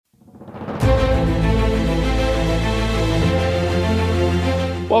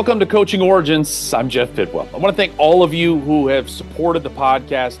Welcome to Coaching Origins. I'm Jeff Bidwell. I want to thank all of you who have supported the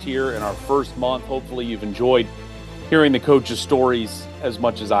podcast here in our first month. Hopefully you've enjoyed hearing the coaches' stories as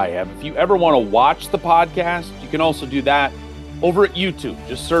much as I have. If you ever want to watch the podcast, you can also do that over at YouTube.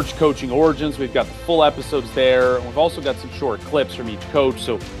 Just search Coaching Origins. We've got the full episodes there. And we've also got some short clips from each coach,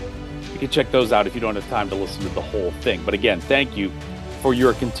 so you can check those out if you don't have time to listen to the whole thing. But again, thank you for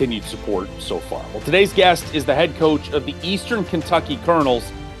your continued support so far. Well, today's guest is the head coach of the Eastern Kentucky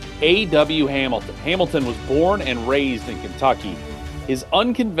Colonels, A.W. Hamilton. Hamilton was born and raised in Kentucky. His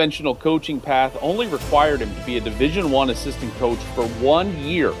unconventional coaching path only required him to be a Division I assistant coach for 1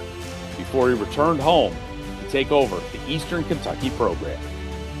 year before he returned home to take over the Eastern Kentucky program.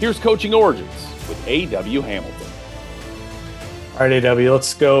 Here's Coaching Origins with A.W. Hamilton. All right, A.W.,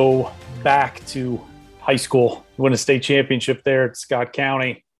 let's go back to high school. You won a state championship there at Scott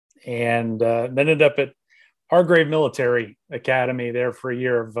County, and then ended up at Hargrave Military Academy there for a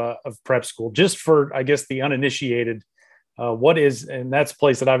year of prep school. Just for, I guess, the uninitiated, and that's a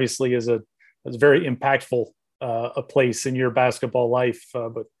place that obviously is a very impactful a place in your basketball life.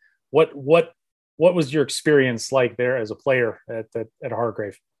 But what was your experience like there as a player at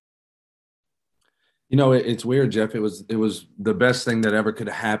Hargrave? You know, it's weird, Jeff. It was the best thing that ever could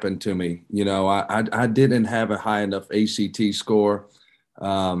have happened to me. You know, I didn't have a high enough ACT score,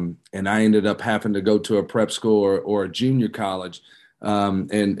 and I ended up having to go to a prep school or a junior college,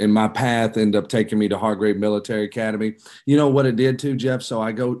 and my path ended up taking me to Hargrave Military Academy. You know what it did too, Jeff? So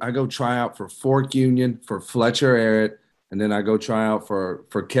I go try out for Fork Union, for Fletcher Arrett, and then I go try out for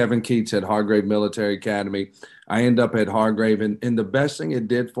Kevin Keats at Hargrave Military Academy. I end up at Hargrave, and the best thing it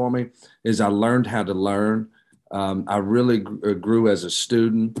did for me is I learned how to learn. I really grew as a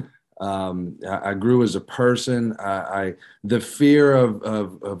student. I grew as a person. The fear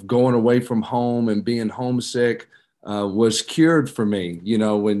of going away from home and being homesick was cured for me. You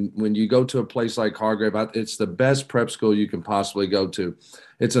know, when you go to a place like Hargrave, it's the best prep school you can possibly go to.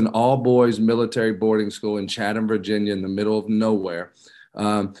 It's an all-boys military boarding school in Chatham, Virginia, in the middle of nowhere.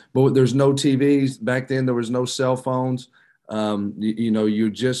 But there's no TVs. Back then, there was no cell phones.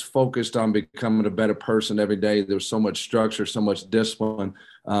 You just focused on becoming a better person every day. There was so much structure, so much discipline.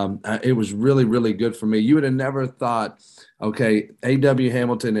 It was really, really good for me. You would have never thought, okay, A.W.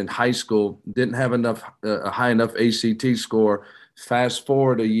 Hamilton in high school didn't have a high enough ACT score. Fast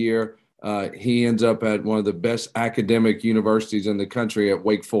forward a year, he ends up at one of the best academic universities in the country at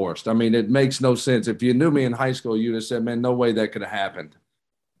Wake Forest. I mean, it makes no sense. If you knew me in high school, you'd have said, man, no way that could have happened.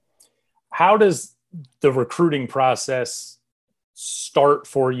 How does the recruiting process start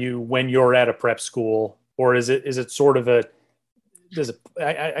for you when you're at a prep school? Or is it sort of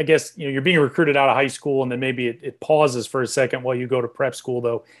I guess, you know, you're being recruited out of high school and then maybe it pauses for a second while you go to prep school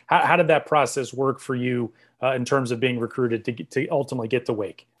though. How did that process work for you in terms of being recruited to ultimately get to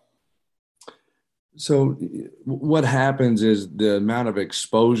Wake? So what happens is the amount of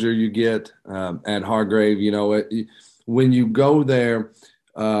exposure you get at Hargrave. You know, when you go there,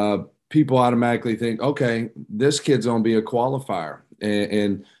 people automatically think, okay, this kid's going to be a qualifier.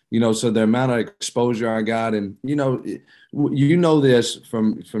 And, you know, so the amount of exposure I got, and, you know this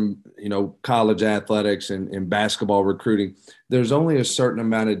from you know, college athletics and basketball recruiting, there's only a certain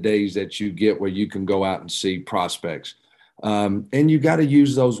amount of days that you get where you can go out and see prospects. And you got to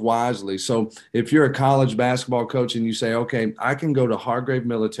use those wisely. So if you're a college basketball coach and you say, okay, I can go to Hargrave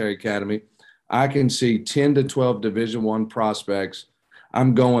Military Academy, I can see 10 to 12 Division I prospects,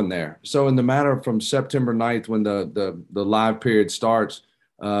 I'm going there. So in the matter from September 9th, when the live period starts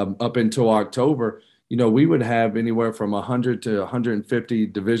up until October, you know, we would have anywhere from 100 to 150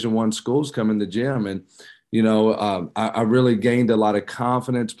 Division I schools come in the gym. And, you know, I really gained a lot of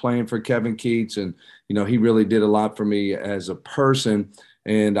confidence playing for Kevin Keats. And, you know, he really did a lot for me as a person.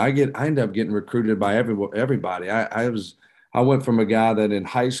 And I ended up getting recruited by everybody. I went from a guy that in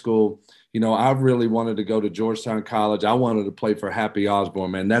high school, you know, I really wanted to go to Georgetown College. I wanted to play for Happy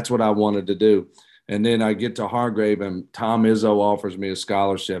Osborne, man. That's what I wanted to do. And then I get to Hargrave and Tom Izzo offers me a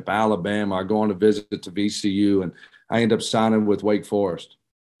scholarship. Alabama, I go on a visit to VCU, and I end up signing with Wake Forest.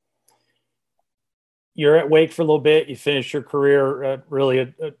 You're at Wake for a little bit. You finished your career, really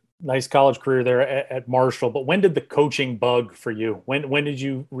a nice college career there at Marshall. But when did the coaching bug for you? When did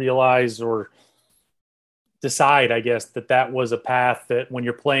you realize or decide, I guess, that was a path that when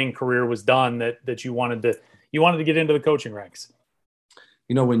your playing career was done, that you wanted to get into the coaching ranks?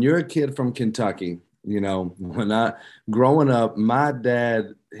 You know, when you're a kid from Kentucky, you know, growing up, my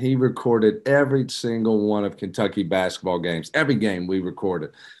dad, he recorded every single one of Kentucky basketball games. Every game we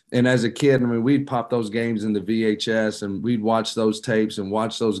recorded. And as a kid, I mean, we'd pop those games in the VHS and we'd watch those tapes and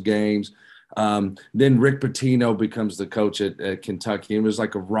watch those games. Then Rick Pitino becomes the coach at Kentucky. It was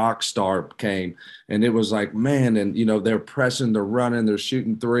like a rock star came, and it was like, man, and they're pressing, they're running, they're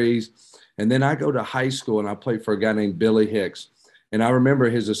shooting threes. And then I go to high school and I play for a guy named Billy Hicks. And I remember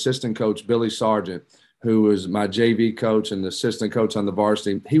his assistant coach, Billy Sargent, who was my JV coach and the assistant coach on the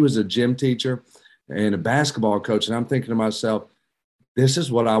varsity. He was a gym teacher and a basketball coach. And I'm thinking to myself, this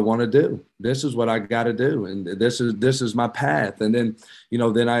is what I want to do. This is what I got to do. And this is my path. And then,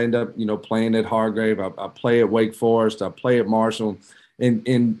 then I end up, playing at Hargrave. I play at Wake Forest. I play at Marshall.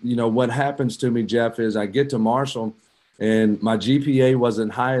 And what happens to me, Jeff, is I get to Marshall and my GPA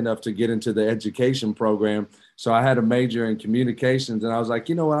wasn't high enough to get into the education program. So I had a major in communications. And I was like,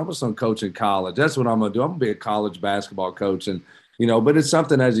 you know what? I was going to coach in college. That's what I'm going to do. I'm going to be a college basketball coach. And, but it's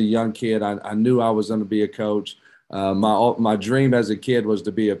something as a young kid, I knew I was going to be a coach. My dream as a kid was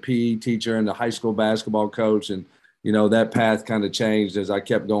to be a PE teacher and a high school basketball coach. And, that path kind of changed as I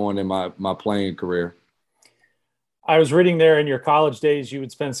kept going in my playing career. I was reading there in your college days, you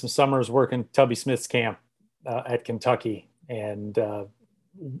would spend some summers working Tubby Smith's camp at Kentucky, and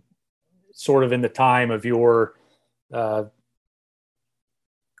sort of in the time of your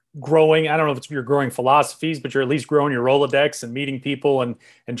growing, I don't know if you're growing philosophies, but you're at least growing your Rolodex and meeting people and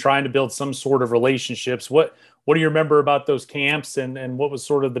trying to build some sort of relationships. What do you remember about those camps, and what was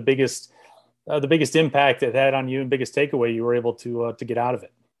sort of the biggest impact it had on you and biggest takeaway you were able to get out of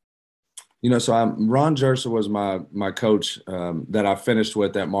it? So Ron Jersa was my coach that I finished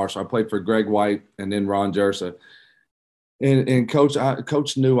with at Marshall. I played for Greg White and then Ron Jersa. And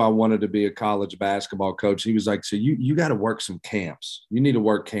coach knew I wanted to be a college basketball coach. He was like, so you got to work some camps. You need to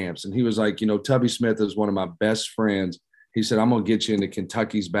work camps. And he was like, Tubby Smith is one of my best friends. He said, I'm going to get you into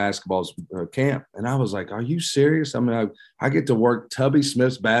Kentucky's basketball camp. And I was like, are you serious? I mean, I get to work Tubby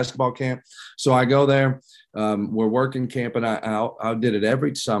Smith's basketball camp. So I go there. We're working camp, and I did it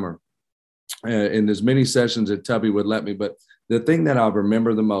every summer in as many sessions that Tubby would let me. But the thing that I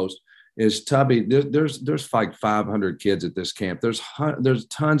remember the most is Tubby. There's like 500 kids at this camp. There's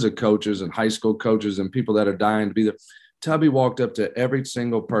tons of coaches and high school coaches and people that are dying to be there. Tubby walked up to every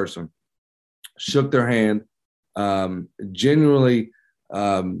single person, shook their hand, genuinely,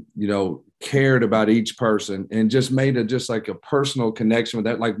 cared about each person, and just made just like a personal connection with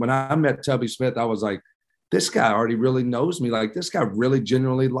that. Like when I met Tubby Smith, I was like, this guy already really knows me. Like this guy really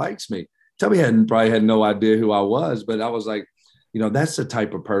genuinely likes me. Tubby probably had no idea who I was, but I was like, that's the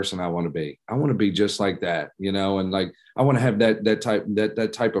type of person I want to be. I want to be just like that, and like, I want to have that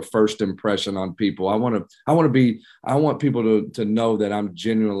type of first impression on people. I want people to know that I'm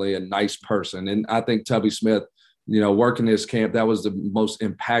genuinely a nice person. And I think Tubby Smith, working this camp, that was the most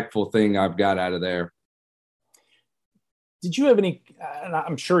impactful thing I've got out of there. Did you have any, and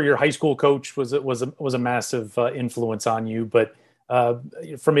I'm sure your high school coach was a massive influence on you, but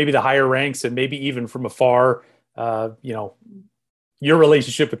from maybe the higher ranks and maybe even from afar, your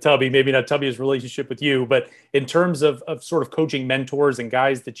relationship with Tubby, maybe not Tubby's relationship with you, but in terms of sort of coaching mentors and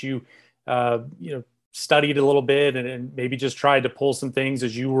guys that you, studied a little bit and maybe just tried to pull some things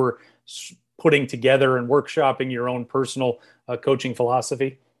as you were putting together and workshopping your own personal coaching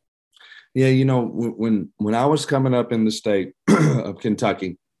philosophy? Yeah. When I was coming up in the state of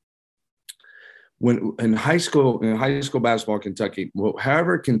Kentucky, when in high school basketball in Kentucky,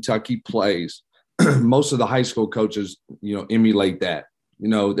 however Kentucky plays, most of the high school coaches, emulate that.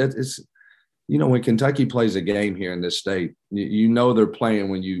 When Kentucky plays a game here in this state, they're playing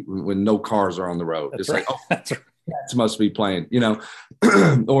when no cars are on the road. That's it's right. like, That's right. Cats must be playing, or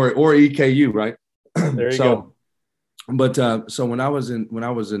EKU, right? There you go. But so when I was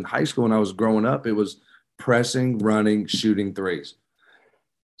in high school and I was growing up, it was pressing, running, shooting threes.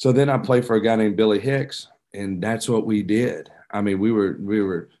 So then I played for a guy named Billy Hicks, and that's what we did. I mean, we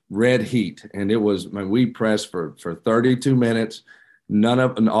were red heat, and it was, we pressed for 32 minutes.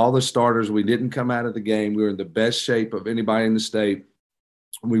 And all the starters, we didn't come out of the game. We were in the best shape of anybody in the state.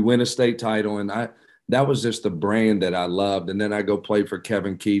 We win a state title, and that was just the brand that I loved. And then I go play for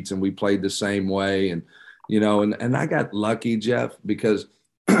Kevin Keats, and we played the same way. And and I got lucky, Jeff, because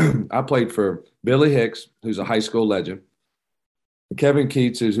I played for Billy Hicks, who's a high school legend. Kevin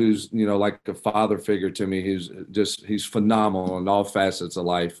Keats who's like a father figure to me. He's phenomenal in all facets of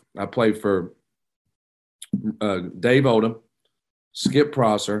life. I played for Dave Odom, Skip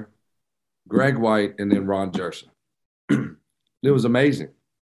Prosser, Greg White, and then Ron Jersa. It was amazing.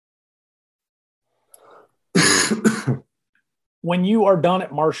 When you are done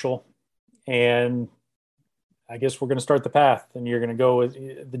at Marshall, and I guess we're going to start the path, and you're going to go with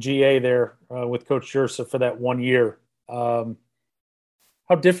the GA there with Coach Jersa for that 1 year.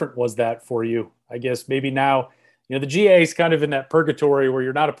 How different was that for you? I guess maybe now, the GA is kind of in that purgatory where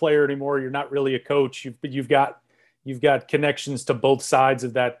you're not a player anymore. You're not really a coach. You've got connections to both sides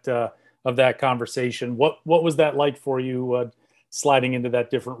of that conversation. What was that like for you, sliding into that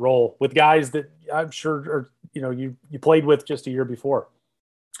different role with guys that I'm sure are, you played with just a year before?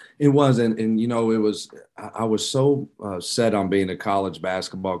 It was, and it was. I was so set on being a college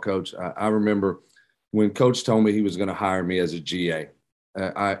basketball coach. I remember when Coach told me he was going to hire me as a GA.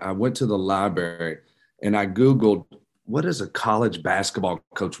 I went to the library and I Googled, what is a college basketball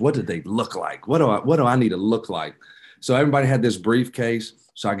coach? What do they look like? What do I need to look like? So everybody had this briefcase.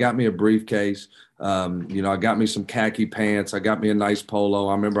 So I got me a briefcase. I got me some khaki pants. I got me a nice polo.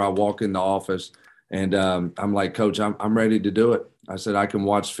 I remember I walked in the office and I'm like, Coach, I'm ready to do it. I said, I can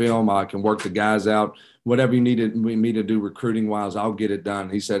watch film. I can work the guys out. Whatever you needed me to do recruiting wise, I'll get it done.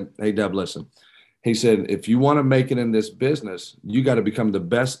 He said, hey, Dub, listen. He said, if you want to make it in this business, you got to become the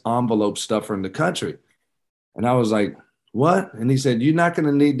best envelope stuffer in the country. And I was like, what? And he said, you're not going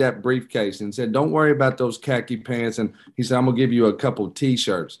to need that briefcase. And he said, don't worry about those khaki pants. And he said, I'm going to give you a couple of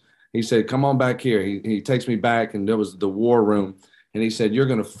T-shirts. He said, come on back here. He takes me back, and there was the war room. And he said, you're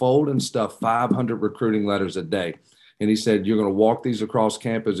going to fold and stuff 500 recruiting letters a day. And he said, you're going to walk these across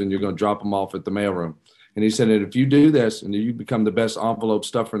campus and you're going to drop them off at the mailroom. And he said, and if you do this and you become the best envelope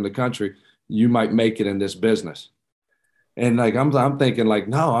stuffer in the country, you might make it in this business. And like, I'm thinking like,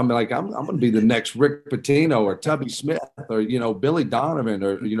 no, I'm going to be the next Rick Pitino or Tubby Smith or, Billy Donovan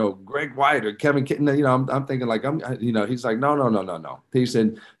or, Greg White or Kevin Kitten. I'm thinking like, he's like, no. He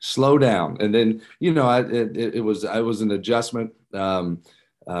said, slow down. And then, it was an adjustment.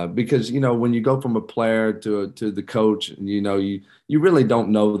 Because, when you go from a player to the coach, you really don't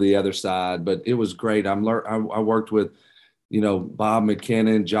know the other side, but it was great. I worked with, Bob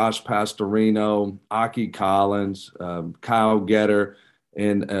McKinnon, Josh Pastorino, Aki Collins, Kyle Getter.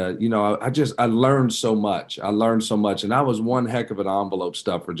 And, I learned so much. And I was one heck of an envelope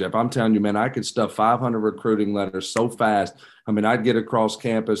stuffer, Jeff. I'm telling you, man, I could stuff 500 recruiting letters so fast. I mean, I'd get across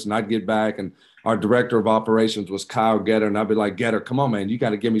campus and I'd get back, and our director of operations was Kyle Getter. And I'd be like, Getter, come on, man, you got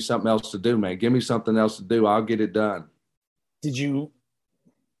to give me something else to do, man. Give me something else to do. I'll get it done. Did you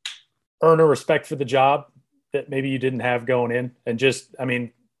earn a respect for the job that maybe you didn't have going in? And just, I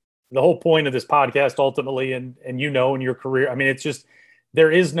mean, the whole point of this podcast ultimately, and in your career, I mean, it's just,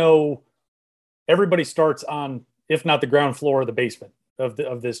 everybody starts on, if not the ground floor, the basement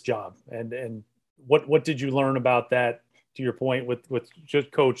of this job. And what did you learn about that, to your point with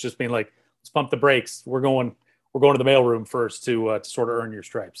just coach just being like, let's pump the brakes. We're going to the mailroom first to sort of earn your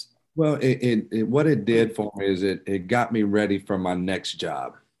stripes? Well, what it did for me is it got me ready for my next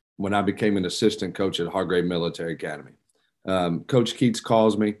job when I became an assistant coach at Hargrave Military Academy. Coach Keats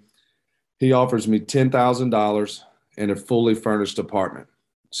calls me. He offers me $10,000 in a fully furnished apartment.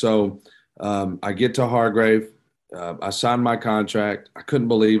 So I get to Hargrave. I signed my contract. I couldn't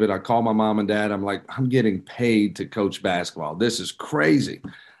believe it. I called my mom and dad. I'm like, I'm getting paid to coach basketball. This is crazy.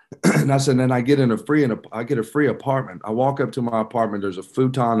 And I said, then I get a free apartment. I walk up to my apartment. There's a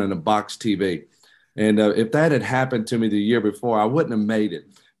futon and a box TV. And if that had happened to me the year before, I wouldn't have made it.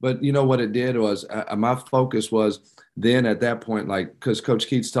 But you know what it did was my focus was then at that point, like, because Coach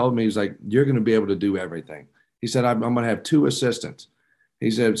Keats told me, he's like, you're going to be able to do everything. He said, I'm going to have 2 assistants. He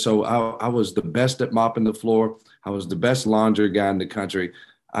said, so I was the best at mopping the floor. I was the best laundry guy in the country.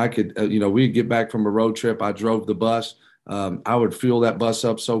 I could, we'd get back from a road trip. I drove the bus. I would fuel that bus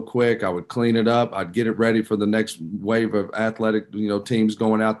up so quick. I would clean it up. I'd get it ready for the next wave of athletic, teams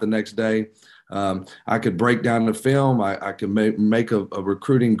going out the next day. I could break down the film. I could make a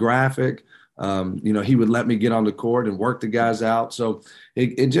recruiting graphic. He would let me get on the court and work the guys out. So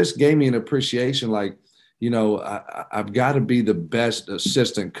it just gave me an appreciation, like, I've got to be the best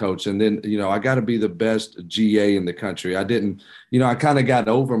assistant coach. And then, I got to be the best GA in the country. I didn't, I kind of got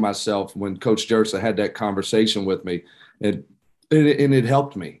over myself when Coach Jersa had that conversation with me. And it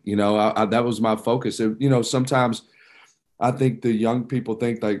helped me, that was my focus. Sometimes I think the young people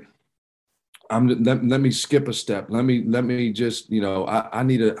think like, let me skip a step. Let me just, I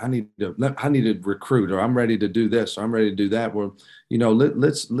need to recruit, or I'm ready to do this, or I'm ready to do that. Well,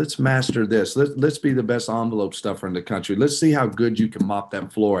 let's master this. Let's be the best envelope stuffer in the country. Let's see how good you can mop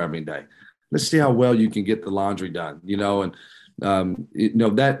that floor every day. Let's see how well you can get the laundry done,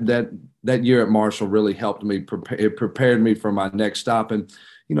 that year at Marshall really helped me. It prepared me for my next stop. And,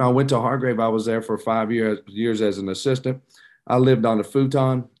 I went to Hargrave. I was there for 5 years as an assistant. I lived on a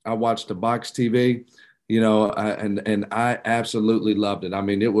futon. I watched the box TV, and I absolutely loved it. I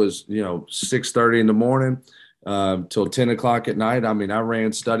mean, it was, 6:30 in the morning till 10 o'clock at night. I mean, I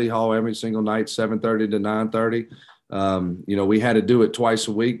ran study hall every single night, 7:30 to 9:30. We had to do it twice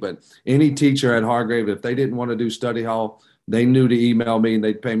a week, but any teacher at Hargrave, if they didn't want to do study hall, they knew to email me and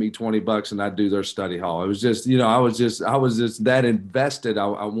they'd pay me $20 and I'd do their study hall. It was just, I was just that invested.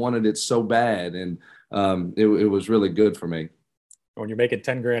 I wanted it so bad. And it was really good for me. When you're making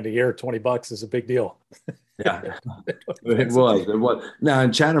 $10,000 a year, $20 is a big deal. Yeah, it was. Now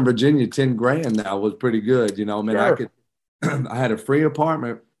in Chatham, Virginia, $10,000 now was pretty good. Sure. I had a free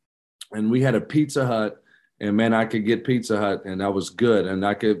apartment and we had a Pizza Hut. And man, I could get Pizza Hut, and that was good. And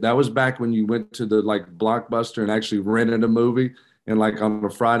that was back when you went to the Blockbuster and actually rented a movie. And on a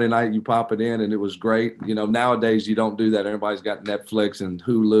Friday night, you pop it in, and it was great. Nowadays you don't do that. Everybody's got Netflix and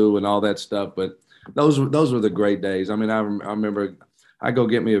Hulu and all that stuff. But those were the great days. I mean, I remember I go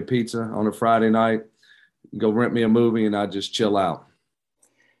get me a pizza on a Friday night, go rent me a movie, and I just chill out.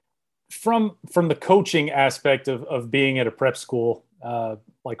 From the coaching aspect of being at a prep school,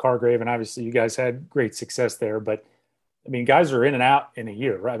 like Hargrave, and obviously you guys had great success there, but I mean, guys are in and out in a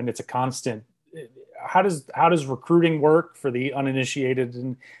year, right? I mean, it's a constant. How does recruiting work for the uninitiated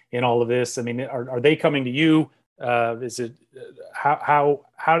in all of this? I mean, are they coming to you? Is it how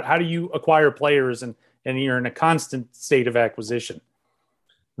do you acquire players and you're in a constant state of acquisition?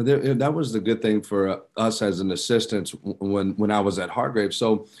 That was the good thing for us as an assistant when I was at Hargrave.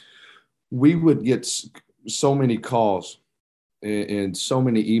 So we would get so many calls and so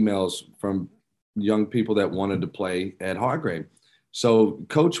many emails from young people that wanted to play at Hargrave. So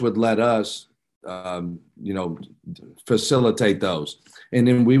coach would let us, facilitate those. And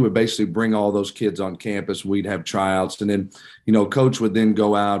then we would basically bring all those kids on campus. We'd have tryouts. And then, coach would then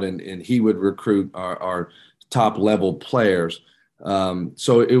go out and he would recruit our top level players.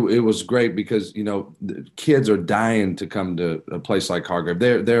 So it was great because, the kids are dying to come to a place like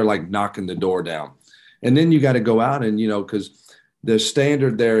Hargrave. They're like knocking the door down. And then you got to go out and, because the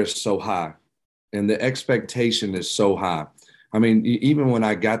standard there is so high and the expectation is so high. I mean, even when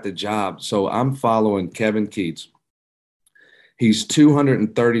I got the job, so I'm following Kevin Keats. He's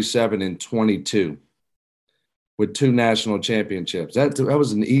 237 and 22 with 2 national championships. That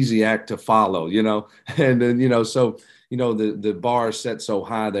was an easy act to follow, and then, so, the bar is set so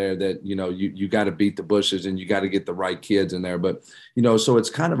high there that, you got to beat the bushes and you got to get the right kids in there. But, so it's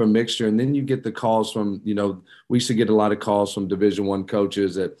kind of a mixture. And then you get the calls from, we used to get a lot of calls from Division I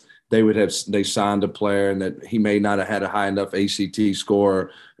coaches that they signed a player and that he may not have had a high enough ACT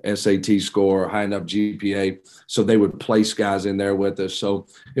score, SAT score, high enough GPA. So they would place guys in there with us. So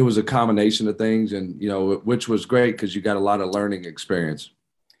it was a combination of things and, which was great because you got a lot of learning experience.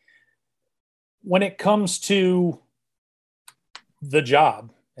 When it comes to the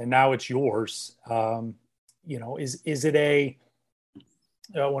job and now it's yours, is it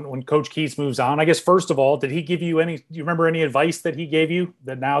when Coach Keats moves on, I guess, first of all, did he give you do you remember any advice that he gave you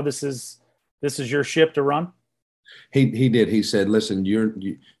that now this is your ship to run? He did. He said, listen,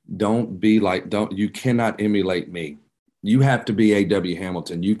 you cannot emulate me. You have to be A.W.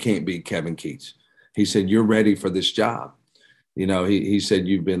 Hamilton. You can't be Kevin Keats. He said, you're ready for this job. He said,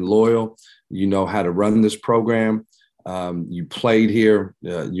 you've been loyal. You know how to run this program. You played here.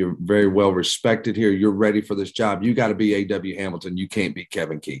 You're very well respected here. You're ready for this job. You got to be A.W. Hamilton. You can't be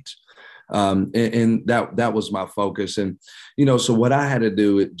Kevin Keats. And that was my focus. And, so what I had to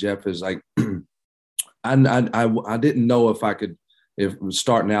do, Jeff, is like, I didn't know if I could, if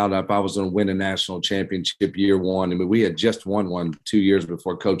starting out, if I was going to win a national championship year one. I mean, we had just won one 2 years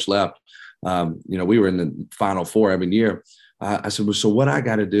before Coach left. We were in the Final Four every year. I said, well, so what I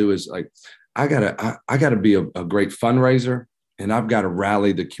got to do is like, I gotta be a great fundraiser and I've got to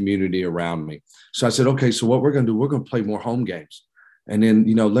rally the community around me. So I said, okay, so what we're going to do, we're going to play more home games. And then,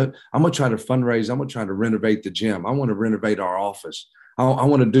 I'm going to try to fundraise. I'm going to try to renovate the gym. I want to renovate our office. I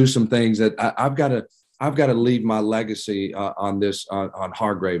want to do some things that I've got to leave my legacy on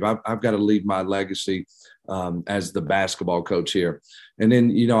Hargrave. I've got to leave my legacy as the basketball coach here. And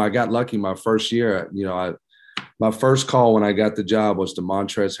then, I got lucky my first year, my first call when I got the job was to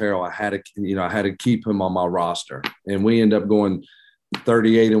Montrezl Harrell. I had to keep him on my roster, and we ended up going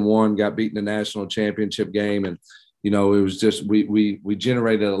 38-1. Got beaten the national championship game, and it was just we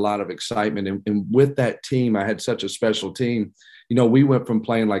generated a lot of excitement. And with that team, I had such a special team. We went from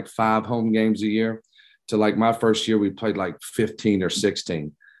playing like 5 home games a year to like my first year we played like 15 or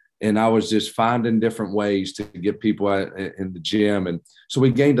 16. And I was just finding different ways to get people in the gym. And so we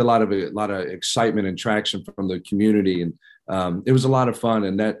gained a lot of excitement and traction from the community. And it was a lot of fun.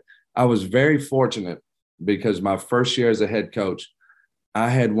 And that I was very fortunate because my first year as a head coach, I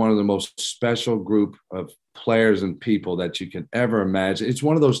had one of the most special group of players and people that you can ever imagine. It's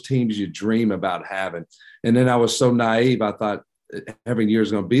one of those teams you dream about having. And then I was so naive. I thought every year is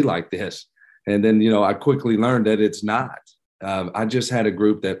going to be like this. And then, I quickly learned that it's not. I just had a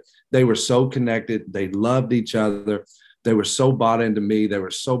group that they were so connected. They loved each other. They were so bought into me. They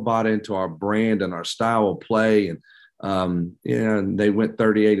were so bought into our brand and our style of play. And, and they went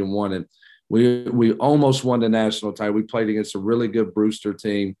 38-1. And we almost won the national title. We played against a really good Brewster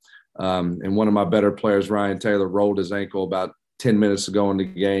team. And one of my better players, Ryan Taylor, rolled his ankle about 10 minutes ago in the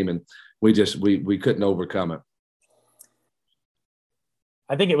game. And we couldn't overcome it.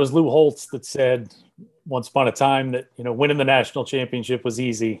 I think it was Lou Holtz that said once upon a time that, winning the national championship was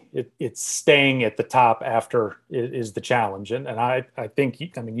easy. It's staying at the top after is the challenge. And I think,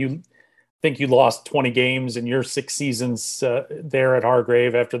 you think you lost 20 games in your 6 seasons there at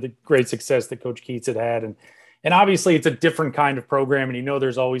Hargrave after the great success that Coach Keats had. And obviously it's a different kind of program, and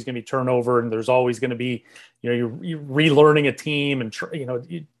there's always going to be turnover, and there's always going to be, you're relearning a team and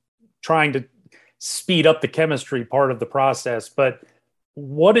trying to speed up the chemistry part of the process. But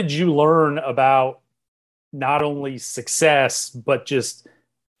what did you learn about not only success, but just,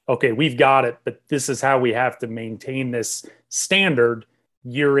 okay, we've got it, but this is how we have to maintain this standard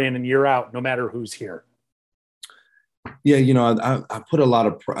year in and year out, no matter who's here? Yeah, I put a lot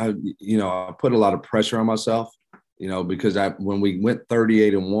of pressure on myself, because when we went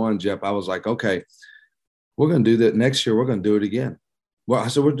 38-1, Jeff, I was like, okay, we're going to do that next year. We're going to do it again. Well, I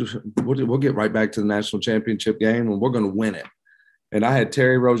said, we'll get right back to the national championship game, and we're going to win it. And I had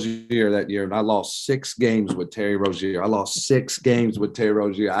Terry Rozier that year, and I lost 6 games with Terry Rozier. I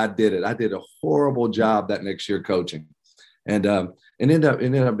did it. I did a horrible job that next year coaching. And it ended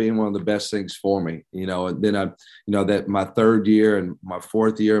up being one of the best things for me, and then that my 3rd year and my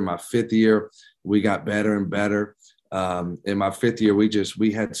 4th year and my 5th year, we got better and better. In my 5th year,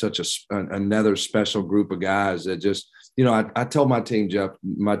 we had such another special group of guys that just, I tell my team, Jeff,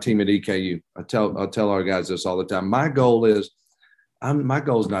 my team at EKU, I'll tell our guys this all the time. My goal is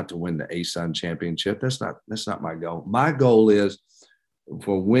not to win the ASUN championship. That's not my goal. My goal is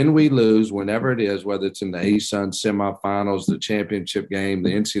for when we lose, whenever it is, whether it's in the ASUN semifinals, the championship game, the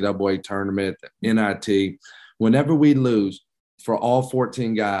NCAA tournament, the NIT, whenever we lose, for all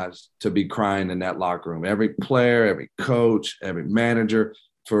 14 guys to be crying in that locker room, every player, every coach, every manager,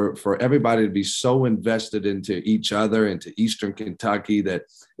 for everybody to be so invested into each other, into Eastern Kentucky, that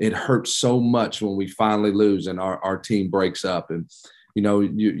it hurts so much when we finally lose and our team breaks up. And,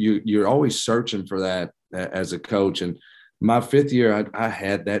 you're always searching for that as a coach. And my 5th year, I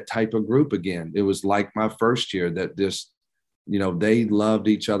had that type of group again. It was like my 1st year that just, they loved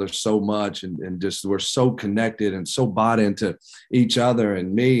each other so much and just were so connected and so bought into each other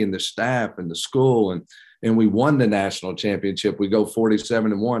and me and the staff and the school. And we won the national championship. We go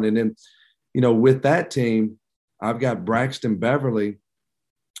 47-1. And then, with that team, I've got Braxton Beverly,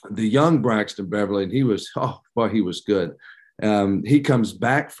 the young Braxton Beverly, and he was good. He comes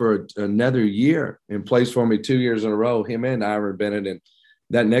back for another year and plays for me 2 years in a row, him and Ira Bennett. And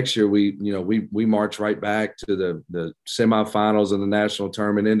that next year, we marched right back to the semifinals of the national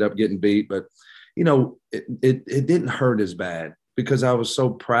tournament, end up getting beat. But, it didn't hurt as bad because I was so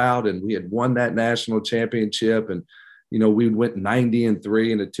proud, and we had won that national championship. And, we went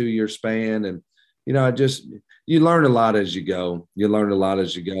 90-3 in a 2-year span. And, you learn a lot as you go.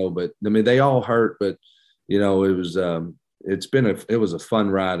 But, they all hurt. But, it was it was a fun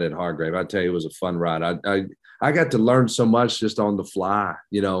ride at Hargrave. I tell you, it was a fun ride. I got to learn so much just on the fly,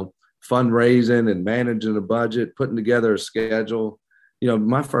 fundraising and managing a budget, putting together a schedule.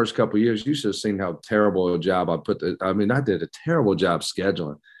 My first couple of years, you should have seen how terrible a job I did a terrible job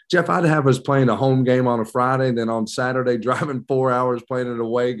scheduling. Jeff, I'd have us playing a home game on a Friday, and then on Saturday driving 4 hours playing an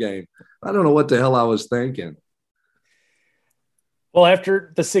away game. I don't know what the hell I was thinking. Well,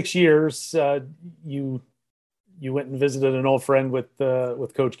 after the 6 years, you went and visited an old friend with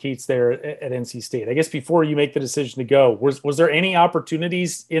Coach Keats there at NC State. I guess before you make the decision to go, was there any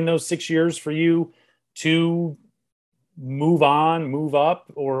opportunities in those 6 years for you to move on, move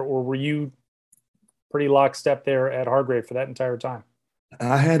up, or were you pretty lockstep there at Hargrave for that entire time?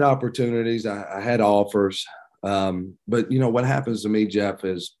 I had opportunities. I had offers. But, what happens to me, Jeff,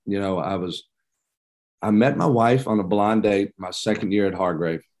 is, I met my wife on a blind date my 2nd year at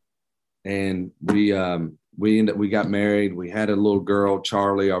Hargrave. And we got married. We had a little girl,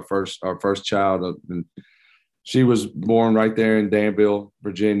 Charlie, our first child. And she was born right there in Danville,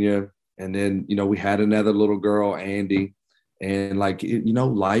 Virginia. And then, we had another little girl, Andy. And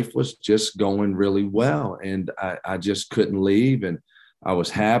life was just going really well. And I just couldn't leave. And I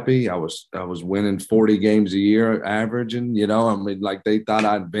was happy. I was winning 40 games a year averaging, they thought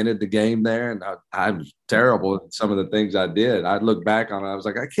I invented the game there. And I was terrible at some of the things I did. I look back on it. I was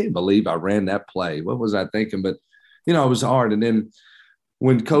like, I can't believe I ran that play. What was I thinking? But, it was hard. And then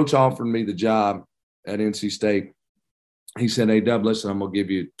when Coach offered me the job at NC State, he said, "Hey, Dub, listen, I'm going to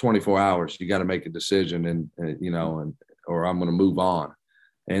give you 24 hours. You got to make a decision or I'm going to move on."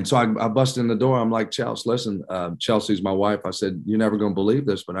 And so I busted in the door. I'm like, "Chelsea, listen, Chelsea's my wife." I said, "You're never going to believe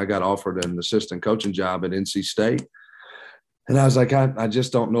this, but I got offered an assistant coaching job at NC State." And I was like, I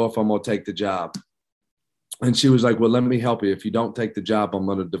just don't know if I'm going to take the job. And she was like, "Well, let me help you. If you don't take the job, I'm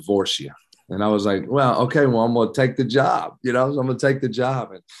going to divorce you." And I was like, "Well, okay, well, I'm going to take the job, so I'm going to take the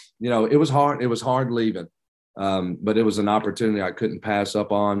job." And, it was hard. It was hard leaving. But it was an opportunity I couldn't pass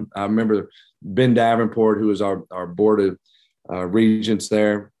up on. I remember Ben Davenport, who was our board of regents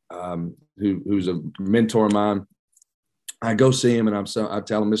there, who's a mentor of mine. I go see him and I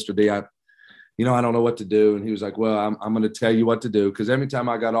tell him, "Mr. D, I don't know what to do." And he was like, "Well, I'm going to tell you what to do." Because every time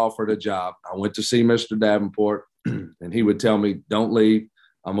I got offered a job, I went to see Mr. Davenport and he would tell me, "Don't leave.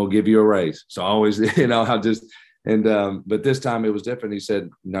 I'm going to give you a raise." So I always, but this time it was different. He said,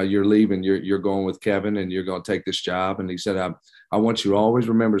 "No, you're leaving. You're going with Kevin and you're going to take this job." And he said, I want you to always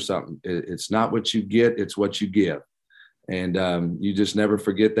remember something. It's not what you get, it's what you give. And you just never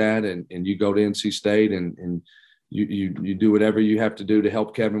forget that. And you go to NC State and you do whatever you have to do to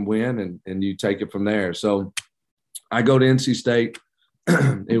help Kevin win and you take it from there. So I go to NC State.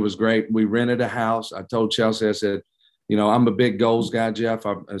 It was great. We rented a house. I told Chelsea, I said, I'm a big goals guy, Jeff.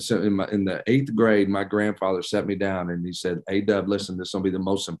 In the 8th grade, my grandfather set me down and he said, "Hey, Dub, listen, this is going to be the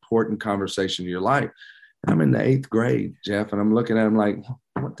most important conversation of your life." I'm in the 8th grade, Jeff, and I'm looking at him like,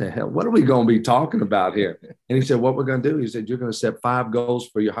 what the hell? What are we going to be talking about here? And he said, "What we're going to do," he said, "you're going to set 5 goals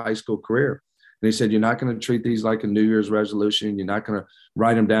for your high school career." And he said, "You're not going to treat these like a New Year's resolution. You're not going to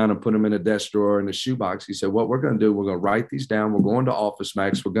write them down and put them in a desk drawer in a shoebox." He said, "What we're going to do, we're going to write these down. We're going to Office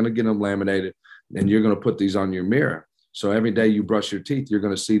Max. We're going to get them laminated, and you're going to put these on your mirror. So every day you brush your teeth, you're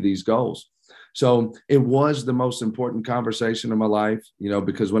going to see these goals." So it was the most important conversation of my life,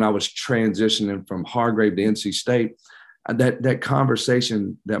 because when I was transitioning from Hargrave to NC State, that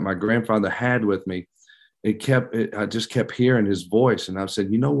conversation that my grandfather had with me, I just kept hearing his voice. And I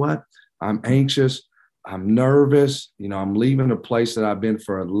said, "You know what? I'm anxious. I'm nervous. I'm leaving a place that I've been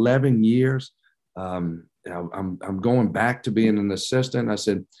for 11 years. I'm going back to being an assistant." I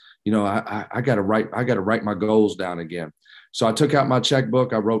said, I got to write my goals down again. So I took out my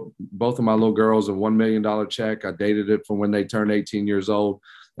checkbook. I wrote both of my little girls a $1 million check. I dated it from when they turned 18 years old.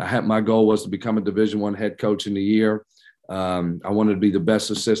 My goal was to become a Division I head coach in the year. I wanted to be the best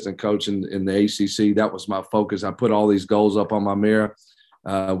assistant coach in the ACC. That was my focus. I put all these goals up on my mirror.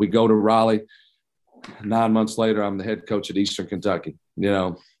 We go to Raleigh. 9 months later, I'm the head coach at Eastern Kentucky.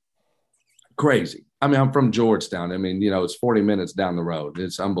 Crazy. I mean, I'm from Georgetown. I mean, it's 40 minutes down the road.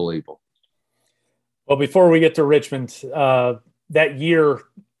 It's unbelievable. Well, before we get to Richmond, that year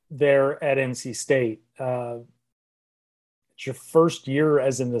there at NC State, it's your first year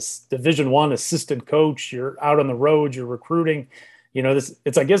as in this Division I assistant coach. You're out on the road, you're recruiting. I guess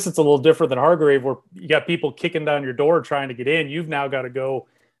it's a little different than Hargrave, where you got people kicking down your door trying to get in. You've now got to go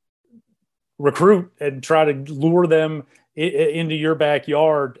recruit and try to lure them into your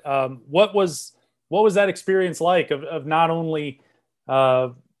backyard. What was that experience like of not only,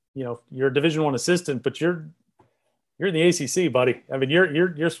 you're a Division I assistant, but you're in the ACC, buddy. I mean,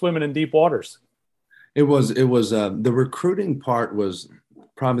 you're swimming in deep waters. It was the recruiting part was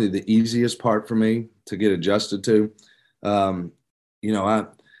probably the easiest part for me to get adjusted to.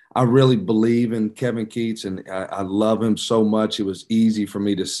 I really believe in Kevin Keatts and I love him so much. It was easy for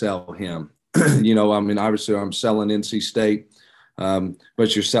me to sell him. Obviously I'm selling NC State,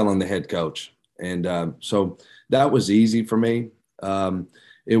 but you're selling the head coach. And so that was easy for me.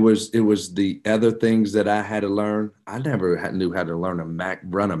 It was the other things that I had to learn. I never knew how to run a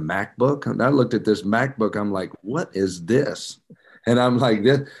MacBook. And I looked at this MacBook. I'm like, what is this? And I'm like,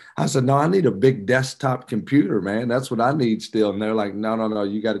 this. I said, no, I need a big desktop computer, man. That's what I need still. And they're like, no,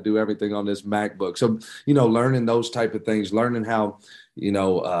 you got to do everything on this MacBook. So, learning those type of things, learning how,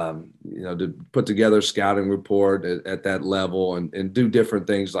 to put together a scouting report at that level and do different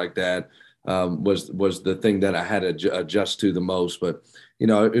things like that was the thing that I had to adjust to the most. But,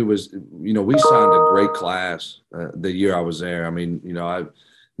 it was, we signed a great class the year I was there. I mean,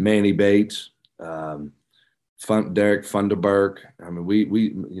 Manny Bates, Derek Funderburk. I mean,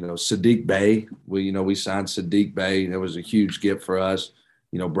 we Sadiq Bey. We signed Sadiq Bey. That was a huge gift for us.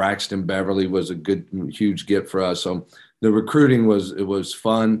 Braxton Beverly was a huge gift for us. So the recruiting was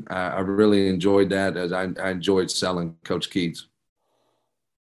fun. I really enjoyed that, as I enjoyed selling Coach Keatts.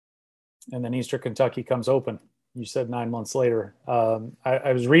 And then Eastern Kentucky comes open. You said 9 months later.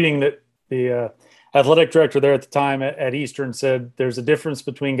 I was reading that the athletic director there at the time at Eastern said there's a difference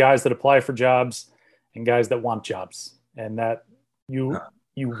between guys that apply for jobs and guys that want jobs. And that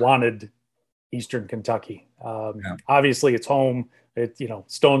you wanted Eastern Kentucky. Yeah. Obviously, it's home. It's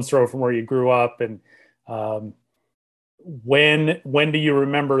stone's throw from where you grew up. And when do you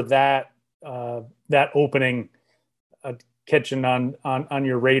remember that opening catching on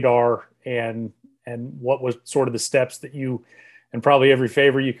your radar, and what was sort of the steps that you, and probably every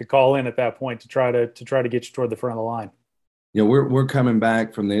favor you could call in at that point to try to get you toward the front of the line? We're coming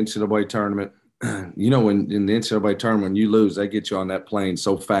back from the NCAA tournament. When in the NCAA tournament, when you lose, they get you on that plane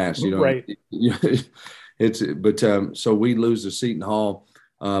so fast. Right. So we lose to Seton Hall.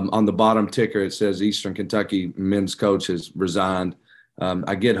 On the bottom ticker, it says Eastern Kentucky men's coach has resigned.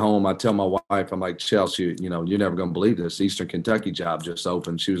 I get home, I tell my wife, I'm like, Chelsea, you're never going to believe this. Eastern Kentucky job just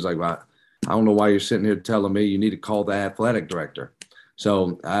opened. She was like, well, I don't know why you're sitting here telling me. You need to call the athletic director.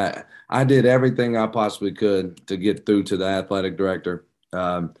 So I did everything I possibly could to get through to the athletic director.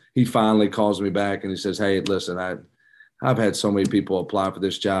 He finally calls me back and he says, hey, listen, I've had so many people apply for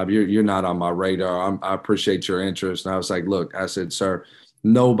this job. You're not on my radar. I appreciate your interest. And I was like, look, I said, sir,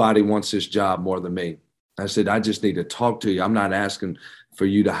 nobody wants this job more than me. I said, I just need to talk to you. I'm not asking for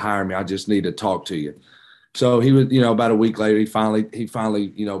you to hire me. I just need to talk to you. So he was, about a week later, he finally,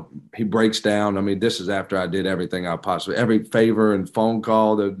 he breaks down. I mean, this is after I did everything I possibly, every favor and phone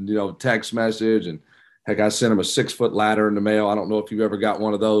call, the, text message, and heck, I sent him a 6-foot ladder in the mail. I don't know if you've ever got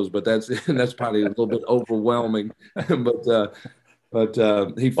one of those, but that's probably a little bit overwhelming. but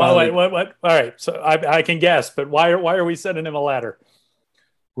he finally. What? All right. So I can guess, but why are we sending him a ladder?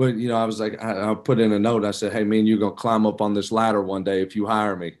 Well, I was like, I put in a note. I said, hey, me and you're going to climb up on this ladder one day if you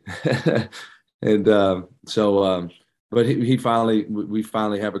hire me. And but we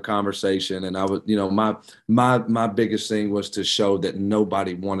finally have a conversation, and I was, my biggest thing was to show that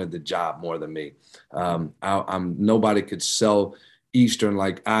nobody wanted the job more than me. Nobody could sell Eastern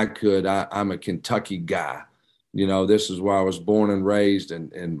like I could. I'm a Kentucky guy. This is where I was born and raised,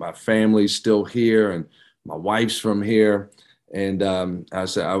 and my family's still here, and my wife's from here. And I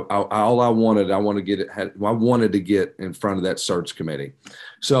said, I wanted to get in front of that search committee.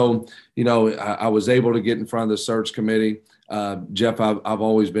 So, I was able to get in front of the search committee. Jeff, I've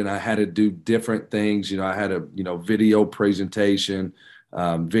always been, I had to do different things. I had a, video presentation,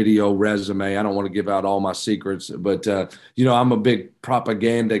 video resume. I don't want to give out all my secrets, but, I'm a big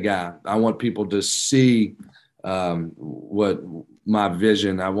propaganda guy. I want people to see what my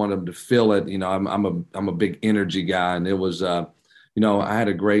vision. I want them to feel it. I'm a big energy guy, and it was, I had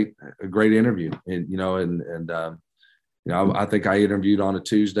a great interview, and I think I interviewed on a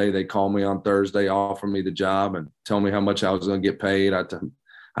Tuesday. They called me on Thursday, offered me the job, and told me how much I was going to get paid.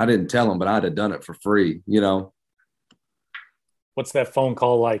 I didn't tell them, but I'd have done it for free. What's that phone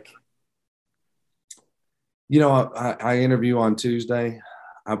call like? I interview on Tuesday.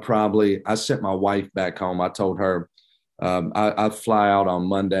 I sent my wife back home. I told her, I fly out on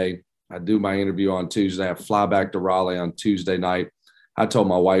Monday. I do my interview on Tuesday. I fly back to Raleigh on Tuesday night. I told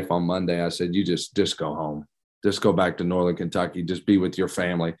my wife on Monday, I said, you just go home. Just go back to Northern Kentucky. Just be with your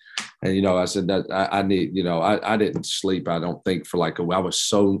family. And, I said that I need, I didn't sleep, I don't think, for I was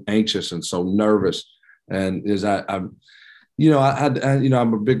so anxious and so nervous. And I'm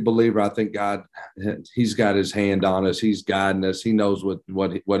a big believer. I think God, he's got his hand on us. He's guiding us. He knows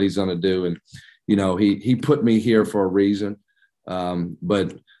what he's going to do. And, he put me here for a reason.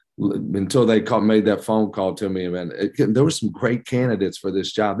 But until they made that phone call to me, there were some great candidates for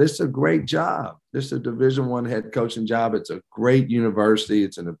this job. This is a great job. This is a Division I head coaching job. It's a great university.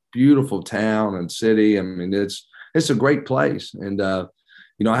 It's in a beautiful town and city. I mean, it's a great place. And, I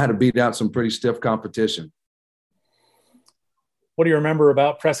had to beat out some pretty stiff competition. What do you remember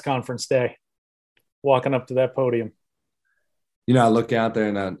about press conference day, walking up to that podium? I look out there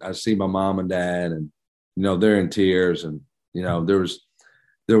and I see my mom and dad, and, they're in tears. And,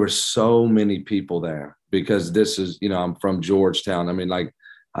 there were so many people there because this is, I'm from Georgetown. I mean,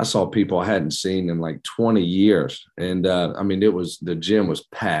 I saw people I hadn't seen in 20 years. And the gym was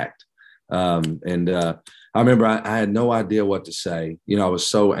packed. I remember I had no idea what to say. I was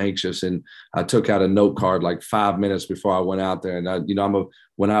so anxious, and I took out a note card 5 minutes before I went out there. And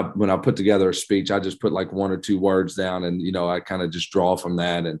when I put together a speech, I just put 1 or 2 words down, and I kind of just draw from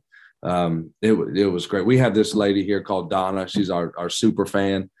that. And it was great. We have this lady here called Donna. She's our super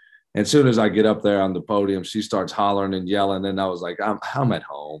fan. And as soon as I get up there on the podium, she starts hollering and yelling. And I was like, I'm at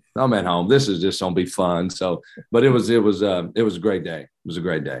home. I'm at home. This is just going to be fun. So, but it was a great day. It was a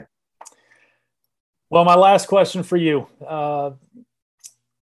great day. Well, my last question for you,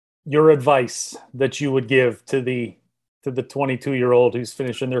 your advice that you would give to the 22-year-old who's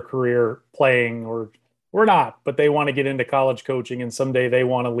finishing their career playing or not, but they want to get into college coaching, and someday they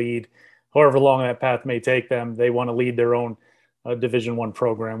want to lead, however long that path may take them. They want to lead their own a Division I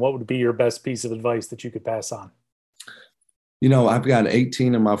program, what would be your best piece of advice that you could pass on? I've got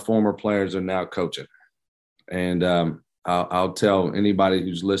 18 of my former players are now coaching. And I'll tell anybody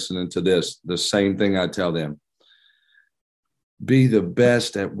who's listening to this the same thing I tell them. Be the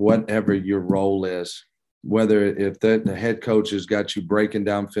best at whatever your role is. Whether if the head coach has got you breaking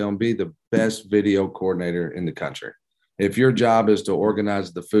down film, be the best video coordinator in the country. If your job is to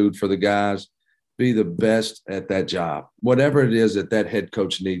organize the food for the guys, be the best at that job. Whatever it is that head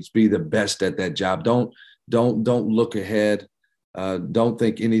coach needs, be the best at that job. Don't look ahead. Don't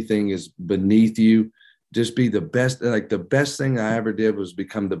think anything is beneath you. Just be the best. Like the best thing I ever did was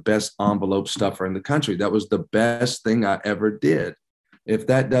become the best envelope stuffer in the country. That was the best thing I ever did. If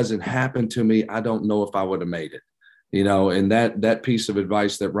that doesn't happen to me, I don't know if I would have made it. And that piece of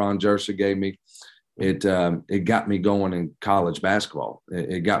advice that Ron Jerser gave me, it got me going in college basketball.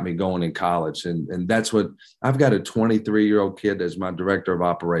 It got me going in college. And that's what I've got a 23-year-old kid as my director of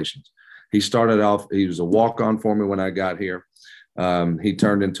operations. He started off, he was a walk-on for me when I got here. He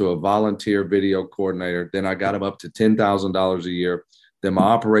turned into a volunteer video coordinator. Then I got him up to $10,000 a year. Then my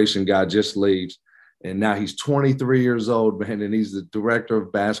operation guy just leaves. And now he's 23 years old, man, and he's the director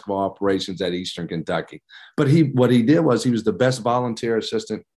of basketball operations at Eastern Kentucky. But what he did was he was the best volunteer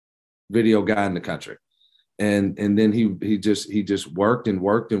assistant video guy in the country. And then he just worked and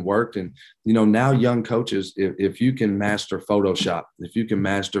worked and worked. And, now young coaches, if you can master Photoshop, if you can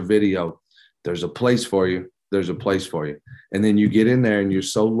master video, there's a place for you. There's a place for you. And then you get in there and you're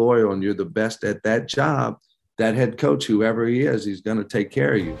so loyal and you're the best at that job. That head coach, whoever he is, he's going to take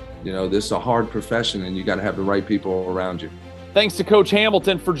care of you. This is a hard profession and you got to have the right people around you. Thanks to Coach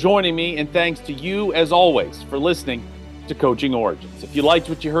Hamilton for joining me, and thanks to you, as always, for listening to Coaching Origins. If you liked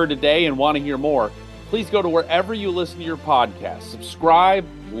what you heard today and want to hear more, please go to wherever you listen to your podcast. Subscribe,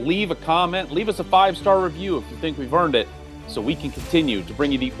 leave a comment, leave us a 5-star review if you think we've earned it, so we can continue to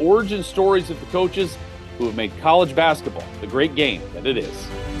bring you the origin stories of the coaches who have made college basketball the great game that it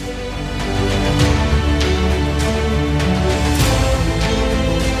is.